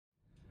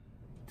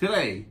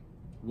Today,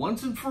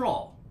 once and for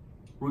all,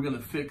 we're going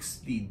to fix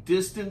the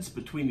distance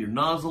between your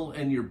nozzle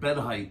and your bed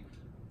height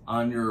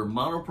on your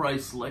Monoprice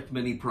Select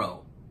Mini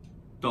Pro.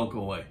 Don't go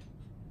away.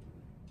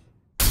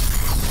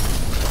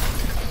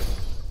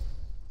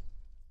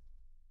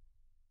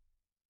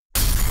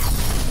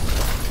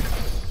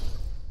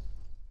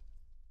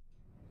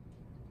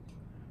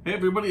 Hey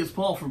everybody, it's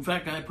Paul from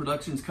Fat Guy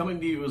Productions, coming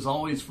to you as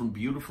always from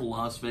beautiful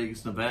Las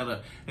Vegas,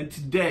 Nevada. And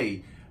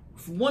today,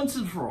 once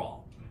and for all,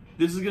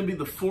 this is going to be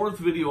the fourth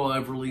video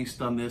I've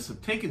released on this.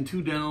 I've taken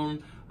two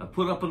down, I've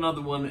put up another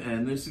one,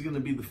 and this is going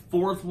to be the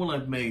fourth one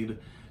I've made.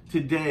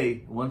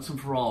 Today, once and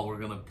for all, we're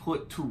going to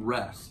put to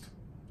rest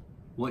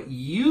what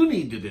you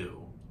need to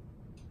do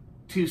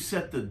to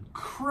set the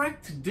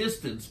correct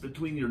distance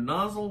between your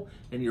nozzle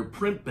and your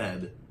print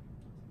bed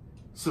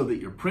so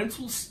that your prints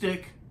will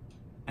stick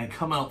and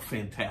come out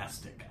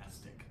fantastic.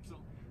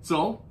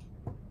 So,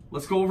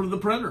 let's go over to the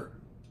printer.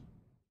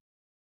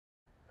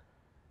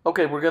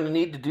 Okay, we're going to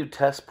need to do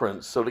test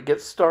prints. So to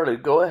get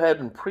started, go ahead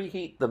and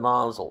preheat the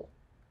nozzle.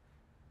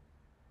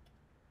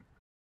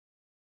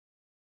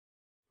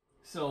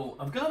 So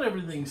I've got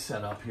everything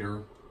set up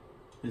here.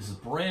 This is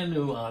brand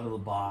new out of the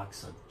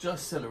box. I've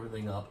just set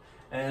everything up.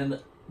 And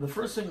the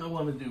first thing I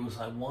want to do is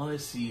I want to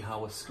see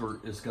how a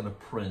skirt is going to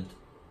print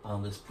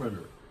on this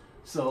printer.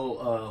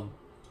 So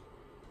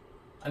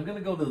I'm going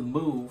to go to the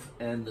move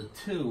and the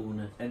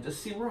tune and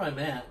just see where I'm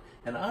at.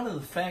 And out of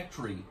the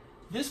factory,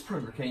 this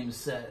printer came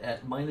set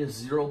at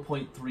minus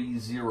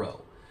 0.30.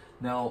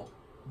 Now,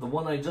 the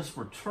one I just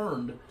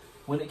returned,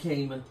 when it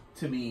came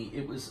to me,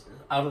 it was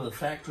out of the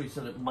factory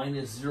set at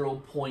minus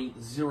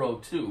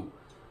 0.02.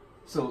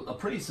 So a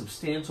pretty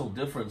substantial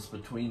difference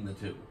between the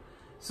two.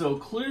 So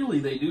clearly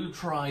they do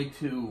try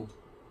to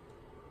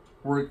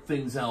work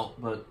things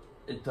out, but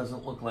it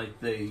doesn't look like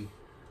they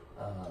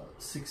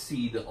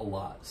succeed a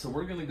lot. So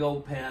we're going to go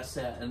past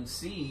that and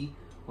see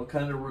what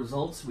kind of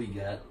results we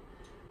get.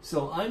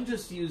 So I'm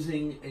just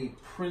using a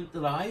print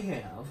that I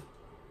have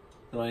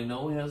that I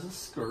know has a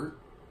skirt,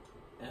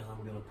 and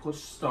I'm going to push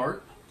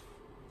start.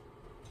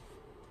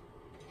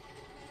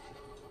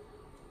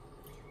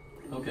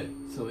 Okay,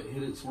 so it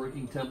hit its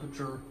working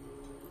temperature,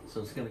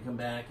 so it's going to come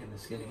back and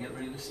it's going to get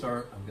ready to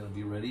start. I'm going to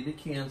be ready to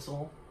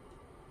cancel.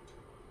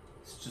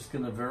 It's just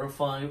going to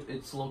verify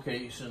its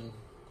location.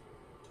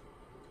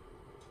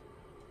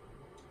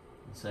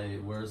 Say,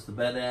 where's the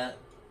bed at?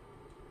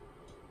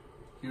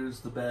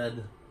 Here's the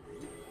bed.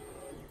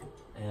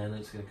 And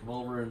it's going to come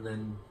over and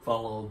then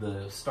follow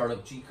the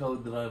startup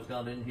G-code that I've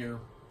got in here.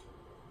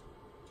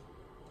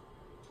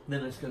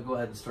 Then it's going to go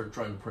ahead and start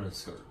trying to print a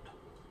skirt.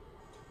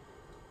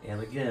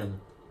 And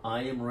again,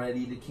 I am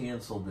ready to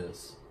cancel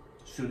this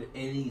should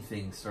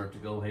anything start to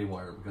go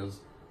haywire,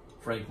 because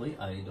frankly,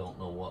 I don't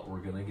know what we're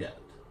going to get.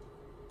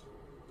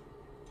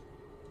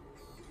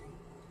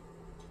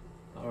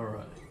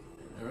 Alright,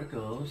 there it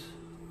goes.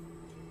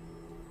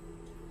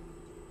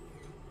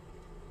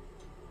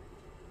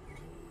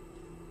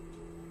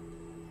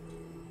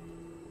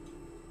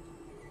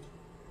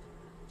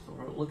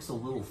 It looks a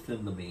little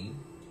thin to me.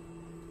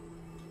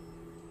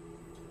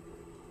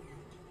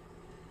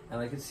 And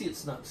I can see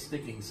it's not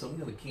sticking, so I'm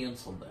going to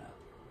cancel that.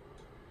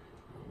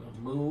 I'm going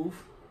to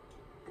move.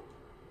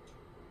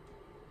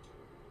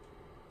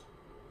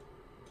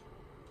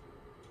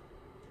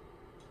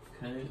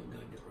 Okay, I'm going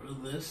to get rid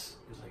of this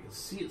because I can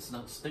see it's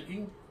not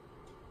sticking.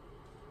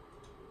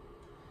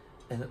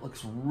 And it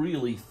looks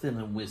really thin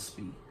and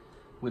wispy,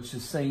 which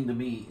is saying to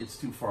me it's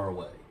too far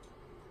away.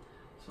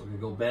 So I'm going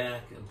to go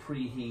back and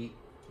preheat.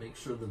 Make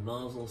sure the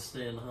nozzle's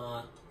staying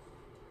hot.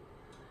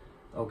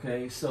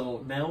 Okay,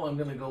 so now I'm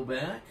going to go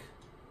back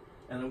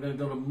and I'm going to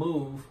go to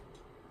move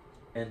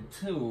and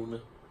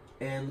tune,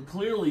 and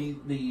clearly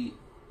the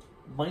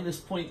minus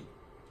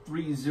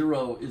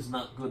 0.30 is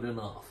not good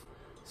enough.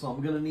 So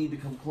I'm going to need to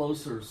come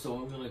closer. So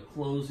I'm going to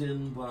close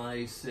in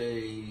by,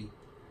 say,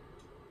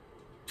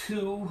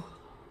 2.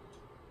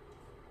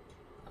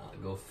 I'll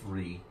go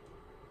 3.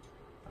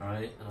 All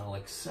right, and I'll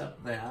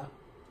accept that.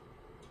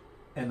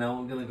 And now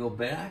I'm going to go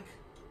back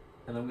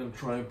and I'm going to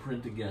try and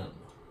print again.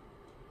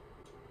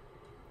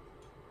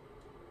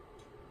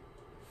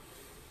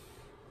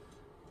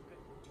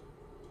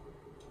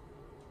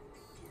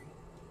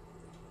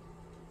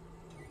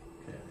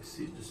 Okay, I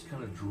see it just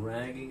kind of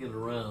dragging it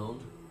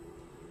around.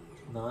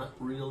 Not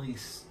really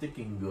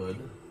sticking good.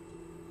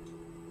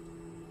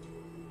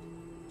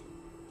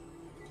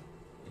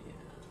 Yeah.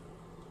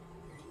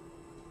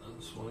 I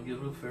just want to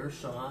give it a fair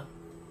shot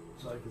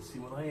so I can see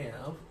what I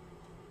have.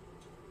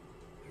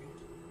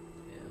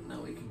 Now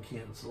we can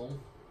cancel,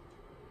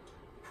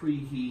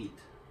 preheat,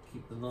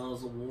 keep the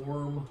nozzle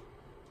warm.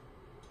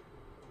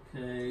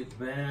 Okay,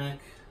 back,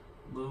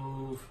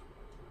 move,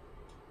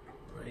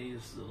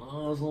 raise the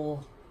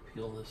nozzle,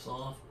 peel this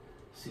off.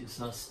 See, it's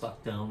not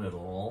stuck down at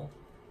all.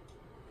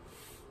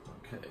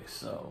 Okay,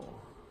 so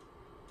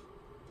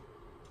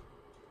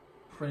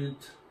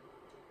print,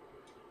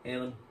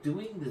 and I'm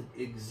doing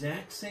the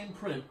exact same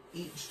print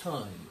each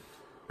time.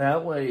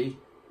 That way,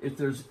 if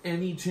there's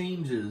any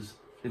changes,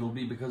 it'll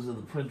be because of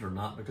the printer,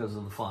 not because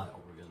of the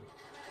file.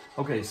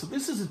 Okay, so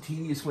this is a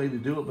tedious way to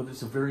do it, but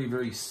it's a very,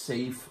 very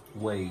safe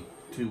way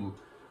to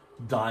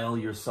dial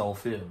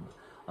yourself in.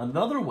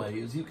 Another way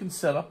is you can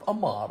set up a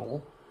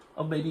model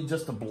of maybe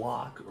just a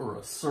block or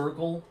a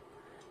circle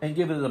and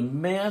give it a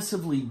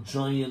massively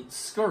giant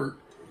skirt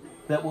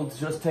that will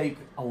just take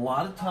a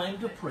lot of time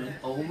to print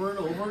over and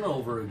over and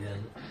over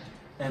again.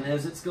 And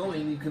as it's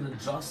going, you can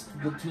adjust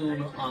the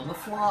tune on the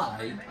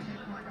fly,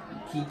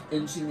 keep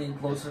inching in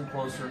closer and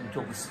closer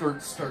until the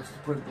skirt starts to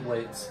print the way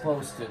it's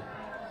supposed to.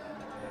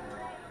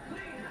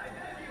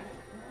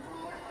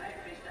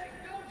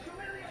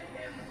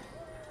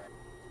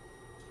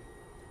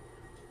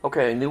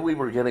 Okay, I knew we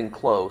were getting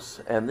close,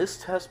 and this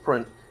test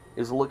print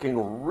is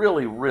looking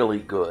really, really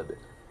good.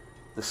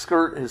 The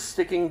skirt is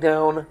sticking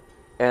down,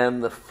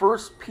 and the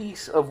first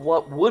piece of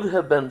what would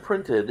have been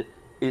printed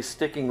is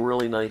sticking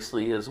really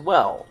nicely as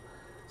well.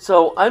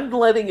 So I'm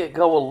letting it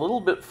go a little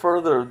bit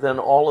further than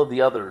all of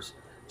the others,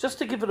 just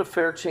to give it a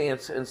fair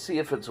chance and see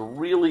if it's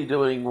really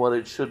doing what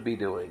it should be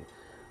doing.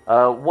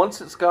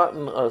 Once it's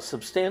gotten a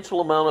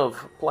substantial amount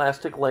of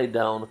plastic laid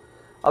down,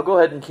 I'll go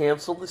ahead and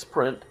cancel this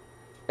print,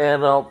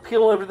 and I'll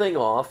peel everything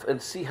off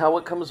and see how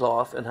it comes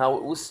off and how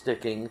it was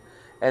sticking,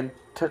 and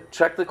to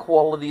check the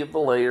quality of the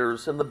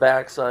layers and the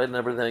backside and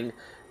everything.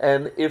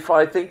 And if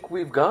I think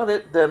we've got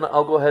it, then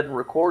I'll go ahead and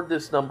record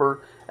this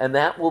number, and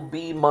that will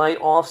be my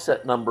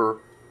offset number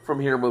from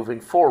here moving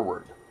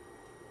forward.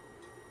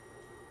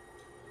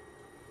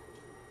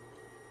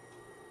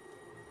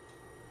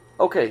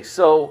 Okay,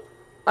 so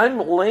I'm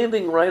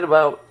landing right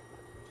about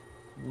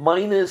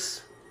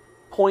minus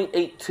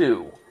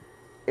 0.82.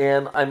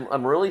 And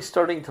I'm really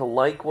starting to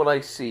like what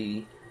I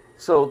see.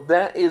 So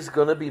that is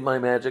going to be my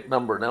magic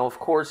number. Now, of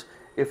course,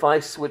 if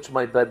I switch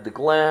my bed to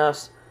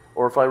glass,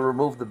 or if I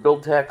remove the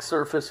build tack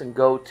surface and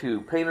go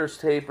to painter's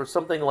tape or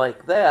something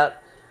like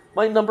that,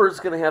 my number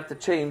is going to have to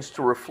change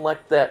to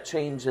reflect that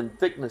change in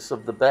thickness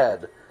of the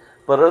bed.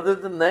 But other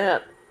than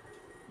that,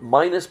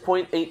 minus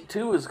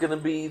 0.82 is going to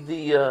be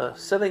the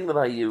setting that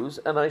I use,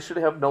 and I should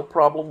have no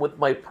problem with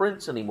my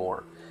prints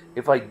anymore.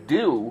 If I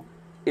do,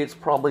 it's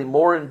probably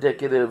more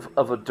indicative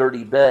of a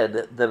dirty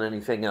bed than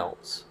anything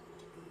else.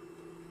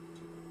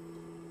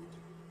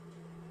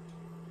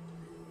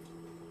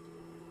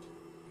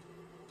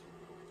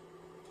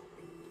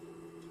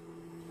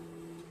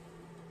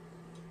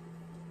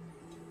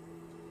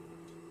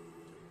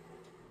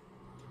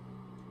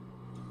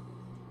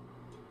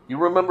 You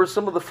remember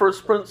some of the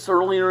first prints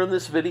earlier in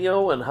this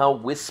video and how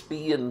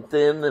wispy and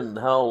thin and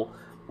how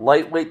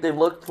lightweight they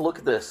looked? Look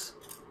at this.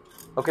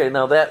 Okay,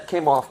 now that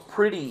came off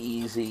pretty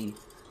easy.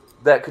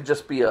 That could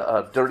just be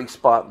a dirty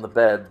spot in the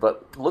bed,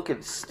 but look,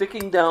 it's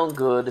sticking down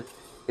good.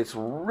 It's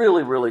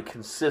really, really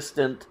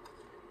consistent.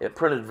 It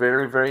printed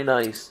very, very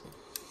nice.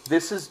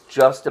 This is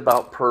just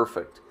about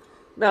perfect.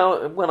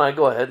 Now, when I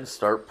go ahead and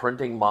start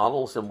printing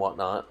models and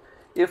whatnot,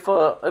 if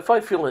I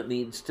feel it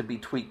needs to be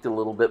tweaked a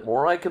little bit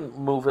more, I can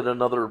move it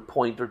another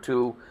point or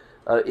two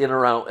in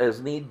or out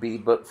as need be.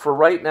 But for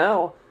right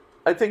now,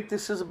 I think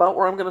this is about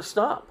where I'm going to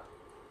stop.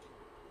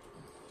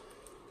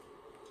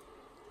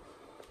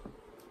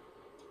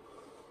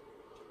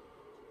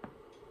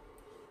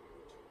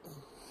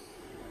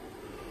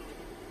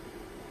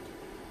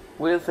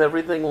 With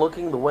everything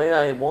looking the way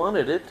I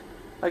wanted it,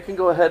 I can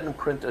go ahead and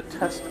print a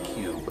test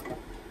cube.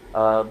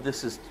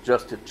 This is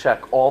just to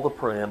check all the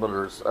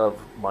parameters of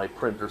my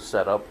printer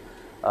setup,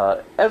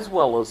 as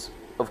well as,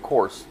 of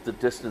course, the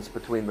distance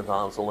between the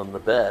nozzle and the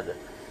bed.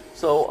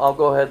 So I'll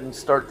go ahead and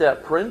start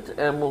that print,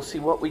 and we'll see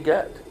what we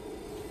get.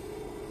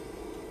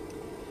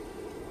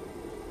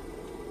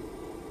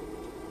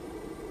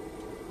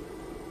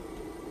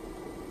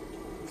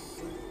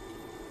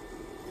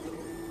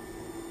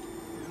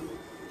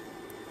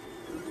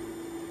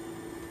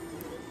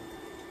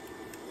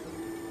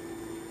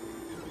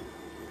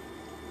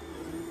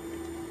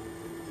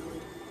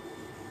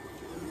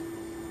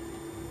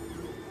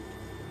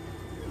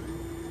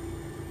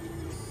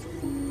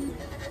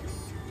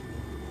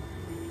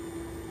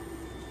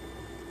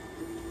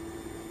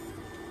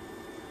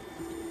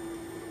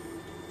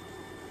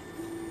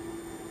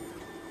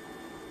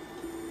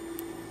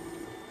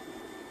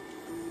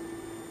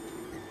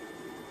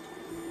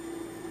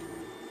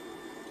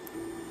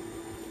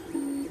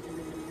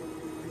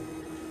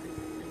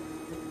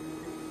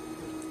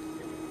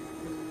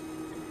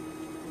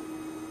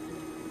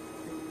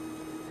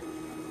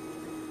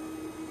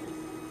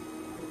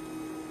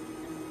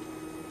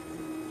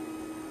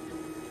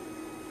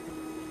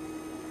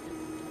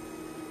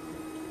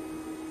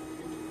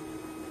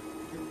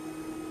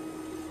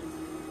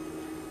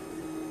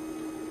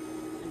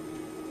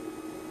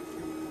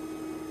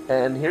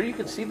 And here you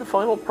can see the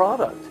final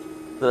product.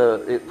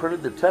 It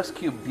printed the test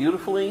cube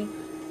beautifully.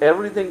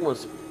 Everything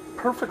was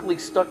perfectly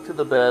stuck to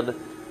the bed.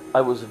 I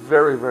was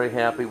very, very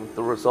happy with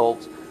the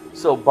results.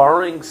 So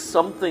barring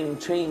something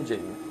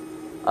changing,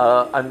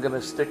 I'm going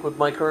to stick with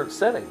my current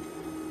setting.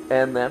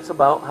 And that's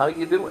about how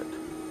you do it.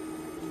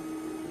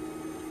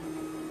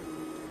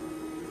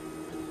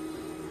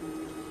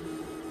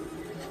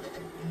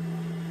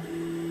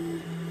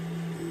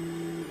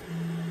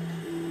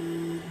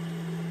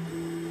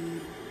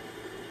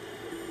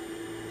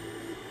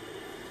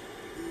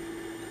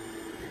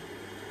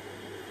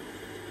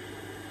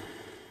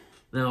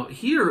 Now,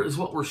 here is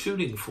what we're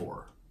shooting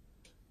for.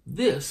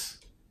 This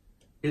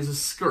is a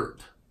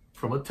skirt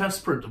from a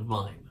test print of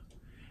mine,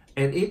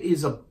 and it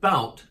is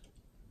about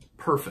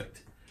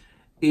perfect.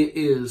 It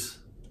is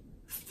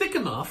thick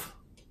enough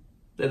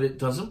that it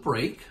doesn't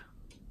break.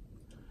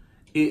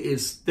 It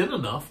is thin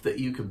enough that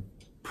you can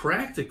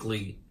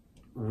practically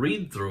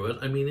read through it.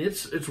 I mean,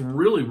 it's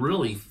really,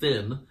 really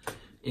thin.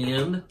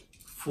 And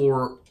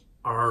for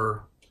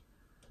our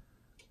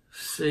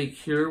sake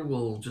here,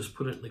 we'll just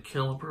put it in the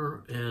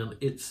caliper, and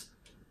it's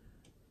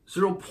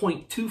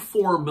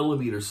 0.24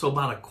 millimeters, so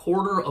about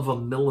 1/4 of a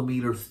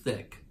millimeter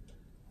thick.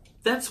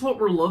 That's what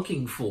we're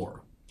looking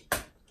for.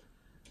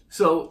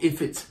 So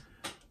if it's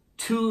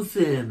too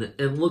thin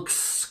and looks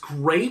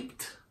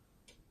scraped,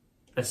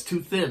 that's too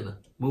thin.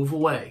 Move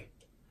away.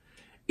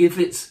 If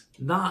it's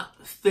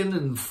not thin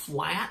and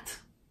flat,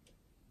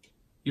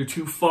 you're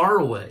too far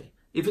away.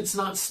 If it's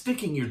not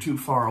sticking, you're too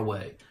far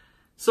away.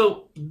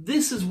 So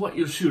this is what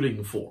you're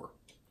shooting for.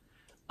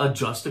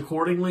 Adjust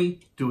accordingly,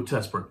 do a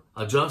test print.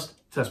 Adjust,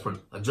 test print,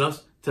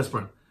 adjust, test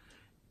print.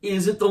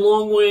 Is it the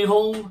long way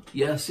home?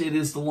 Yes, it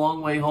is the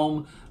long way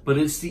home, but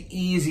it's the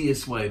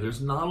easiest way.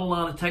 There's not a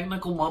lot of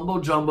technical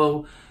mumbo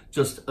jumbo.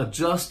 Just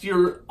adjust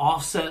your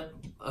offset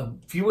a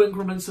few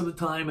increments at a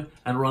time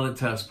and run a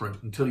test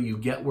print until you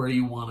get where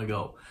you want to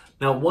go.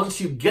 Now, once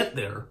you get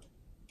there,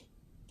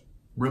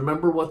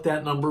 remember what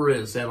that number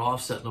is, that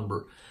offset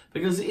number,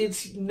 because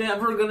it's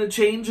never going to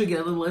change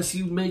again unless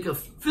you make a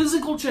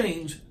physical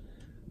change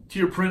to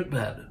your print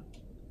bed.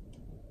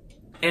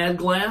 Add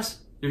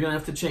glass, you're going to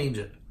have to change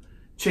it.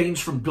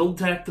 Change from build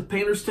tack to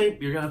painter's tape,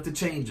 you're going to have to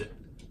change it.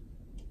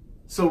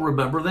 So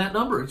remember that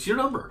number. It's your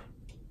number.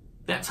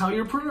 That's how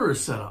your printer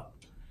is set up.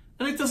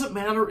 And it doesn't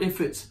matter if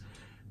it's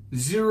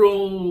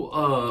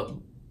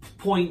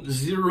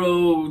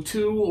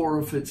 0.02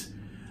 or if it's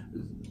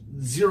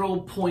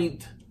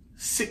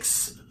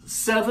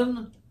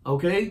 0.67,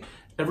 okay?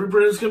 Every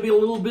printer is going to be a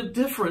little bit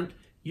different.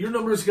 Your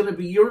number is going to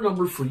be your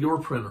number for your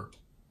printer,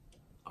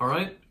 all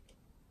right?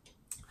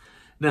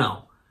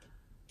 Now,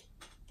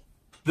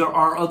 there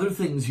are other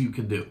things you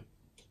can do.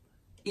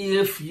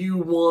 If you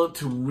want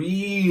to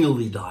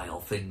really dial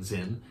things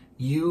in,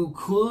 you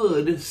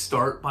could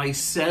start by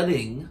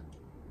setting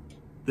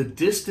the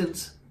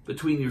distance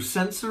between your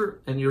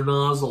sensor and your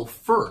nozzle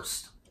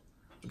first,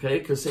 okay?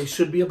 Because they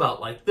should be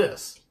about like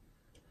this.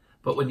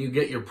 But when you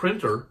get your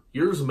printer,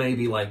 yours may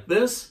be like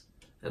this,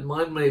 and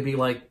mine may be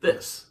like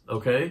this,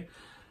 okay?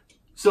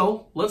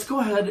 So let's go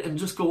ahead and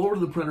just go over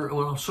to the printer, and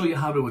I'll show you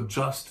how to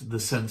adjust the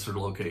sensor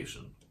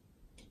location.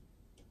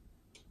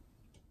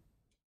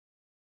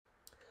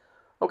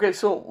 Okay,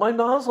 so my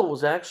nozzle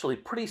was actually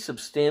pretty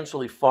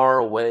substantially far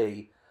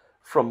away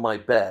from my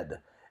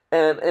bed.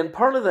 And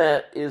part of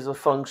that is a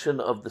function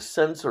of the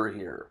sensor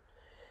here.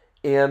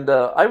 And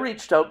I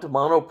reached out to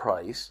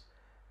Monoprice,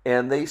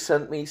 and they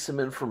sent me some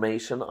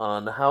information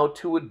on how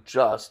to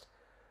adjust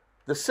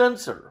the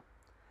sensor.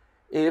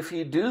 If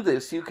you do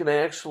this, you can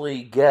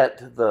actually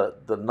get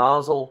the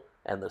nozzle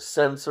and the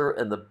sensor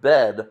and the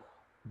bed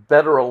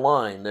better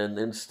aligned. And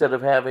instead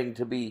of having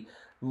to be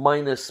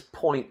minus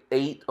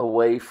 0.8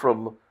 away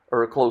from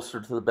or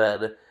closer to the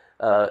bed,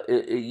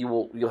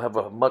 you'll have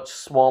a much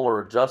smaller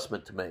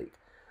adjustment to make.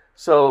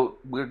 So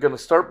we're going to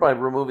start by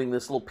removing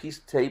this little piece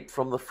of tape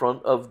from the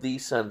front of the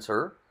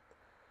sensor.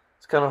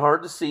 It's kind of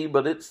hard to see,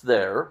 but it's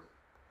there.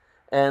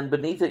 And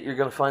beneath it, you're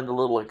going to find a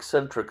little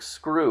eccentric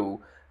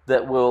screw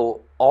that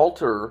will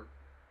alter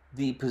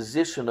the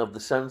position of the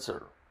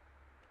sensor.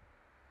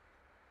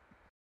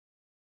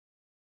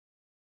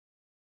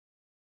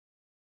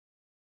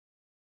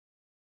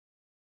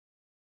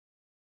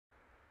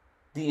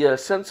 The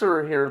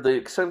sensor here, the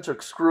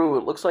eccentric screw,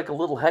 it looks like a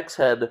little hex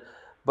head,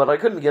 but I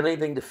couldn't get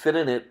anything to fit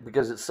in it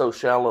because it's so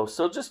shallow.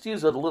 So just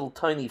use a little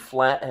tiny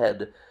flat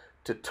head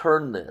to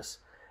turn this.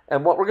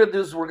 And what we're going to do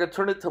is we're going to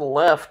turn it to the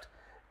left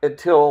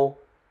until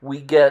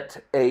we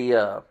get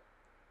a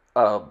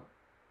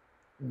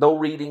no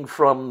reading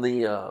from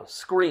the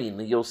screen.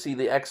 You'll see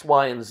the X,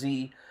 Y, and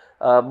Z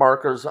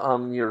markers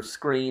on your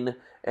screen,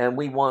 and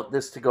we want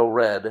this to go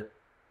red.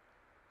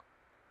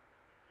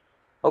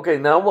 Okay,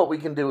 now what we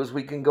can do is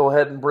we can go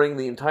ahead and bring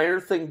the entire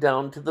thing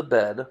down to the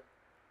bed.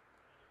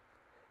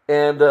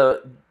 And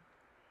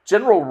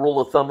general rule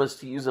of thumb is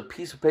to use a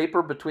piece of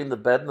paper between the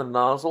bed and the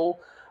nozzle.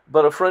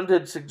 But a friend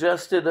had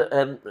suggested,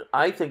 and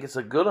I think it's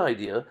a good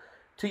idea,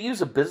 to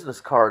use a business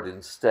card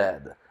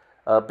instead.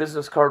 A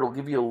business card will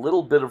give you a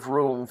little bit of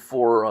room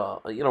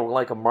for,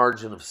 like a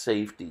margin of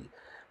safety.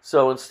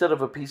 So instead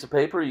of a piece of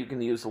paper, you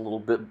can use a little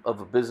bit of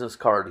a business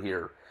card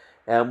here.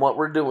 And what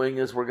we're doing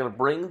is we're going to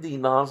bring the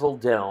nozzle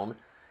down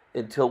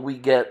until we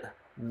get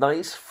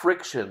nice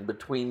friction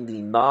between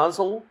the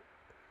nozzle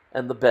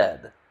and the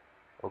bed.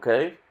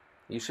 Okay?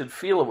 You should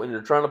feel it when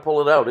you're trying to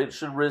pull it out. It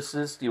should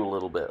resist you a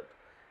little bit.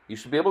 You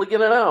should be able to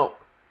get it out,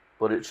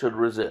 but it should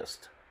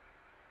resist.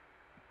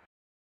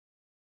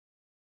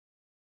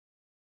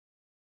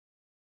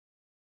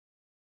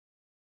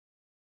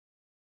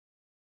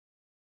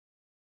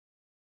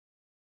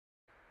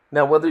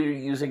 Now, whether you're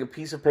using a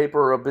piece of paper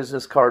or a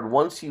business card,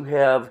 once you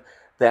have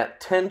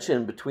that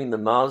tension between the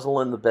nozzle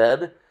and the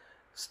bed,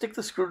 stick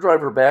the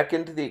screwdriver back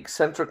into the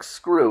eccentric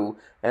screw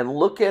and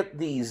look at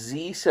the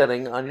Z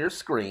setting on your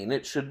screen.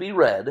 It should be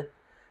red.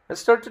 And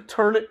start to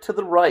turn it to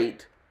the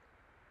right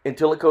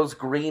until it goes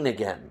green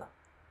again.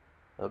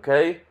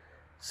 Okay?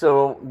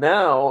 So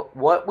now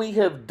what we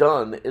have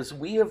done is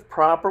we have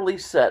properly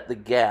set the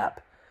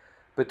gap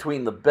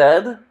between the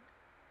bed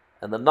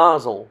and the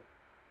nozzle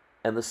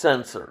and the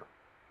sensor.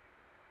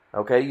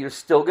 Okay? You're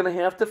still going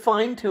to have to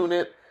fine-tune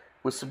it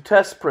with some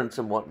test prints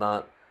and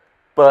whatnot,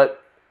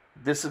 but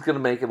this is going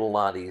to make it a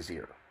lot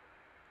easier.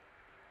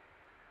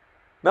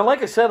 Now,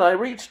 like I said, I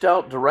reached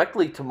out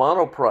directly to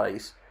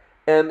Monoprice,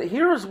 and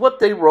here's what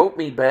they wrote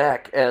me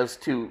back as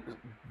to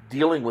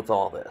dealing with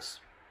all this.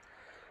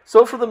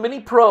 So for the Mini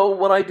Pro,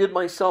 what I did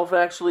myself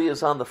actually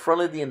is on the front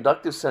of the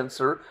inductive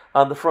sensor,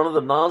 on the front of the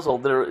nozzle,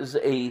 there is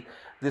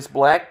this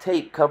black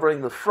tape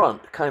covering the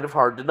front, kind of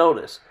hard to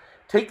notice.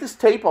 Take this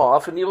tape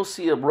off and you'll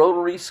see a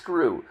rotary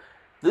screw.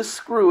 This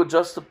screw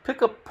adjusts the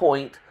pickup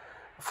point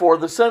for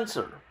the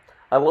sensor.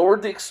 I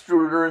lowered the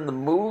extruder in the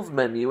move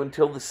menu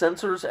until the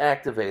sensor is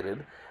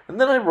activated,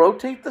 and then I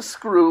rotate the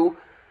screw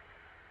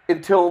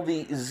until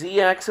the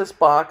Z-axis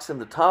box in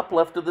the top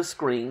left of the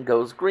screen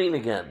goes green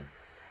again.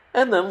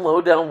 And then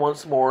load down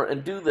once more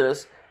and do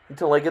this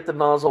until I get the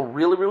nozzle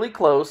really, really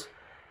close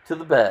to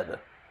the bed.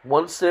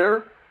 Once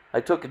there,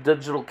 I took a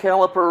digital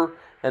caliper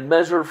and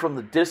measured from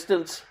the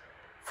distance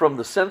from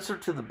the sensor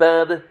to the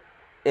bed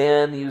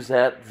and use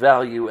that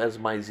value as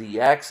my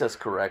Z-axis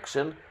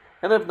correction,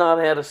 and have not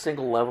had a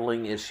single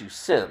leveling issue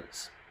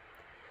since.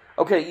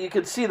 Okay, you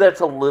can see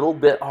that's a little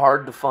bit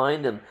hard to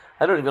find, and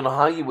I don't even know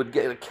how you would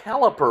get a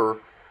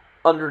caliper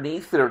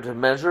underneath there to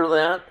measure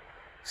that.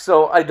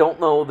 So I don't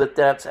know that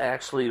that's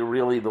actually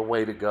really the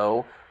way to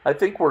go. I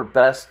think we're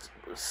best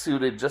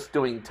suited just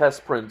doing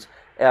test prints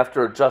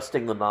after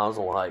adjusting the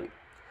nozzle height.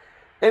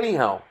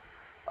 Anyhow,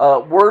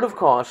 word of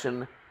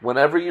caution,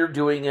 whenever you're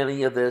doing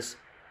any of this,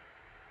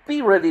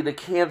 be ready to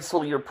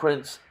cancel your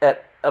prints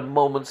at a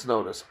moment's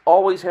notice.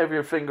 Always have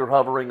your finger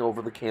hovering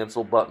over the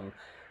cancel button.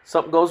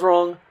 Something goes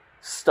wrong,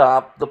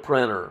 stop the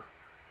printer.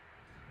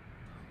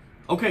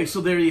 Okay,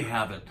 so there you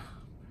have it.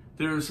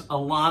 There's a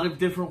lot of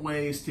different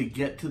ways to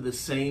get to the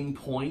same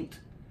point,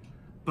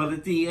 but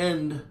at the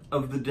end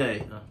of the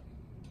day,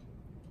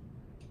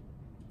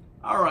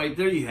 all right,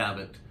 there you have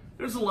it.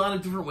 There's a lot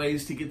of different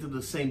ways to get to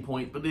the same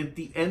point, but at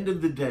the end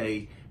of the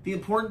day, the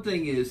important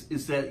thing is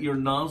that your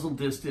nozzle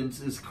distance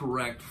is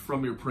correct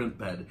from your print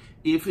bed.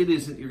 If it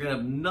isn't, you're going to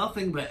have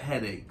nothing but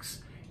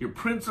headaches. Your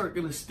prints aren't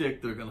going to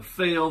stick, they're going to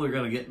fail, they're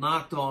going to get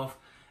knocked off.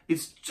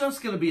 It's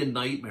just going to be a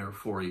nightmare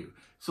for you.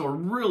 So I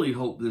really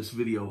hope this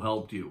video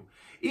helped you.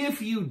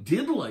 If you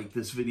did like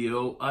this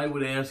video, I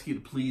would ask you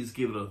to please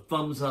give it a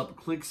thumbs up,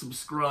 click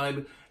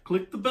subscribe,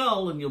 click the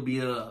bell, and you'll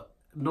be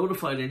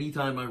notified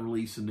anytime I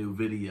release a new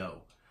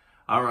video.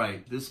 All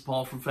right, this is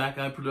Paul from Fat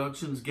Guy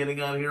Productions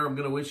getting out of here. I'm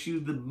going to wish you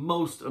the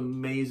most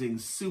amazing,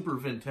 super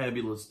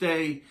fantabulous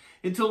day.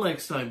 Until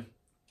next time,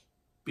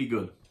 be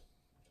good.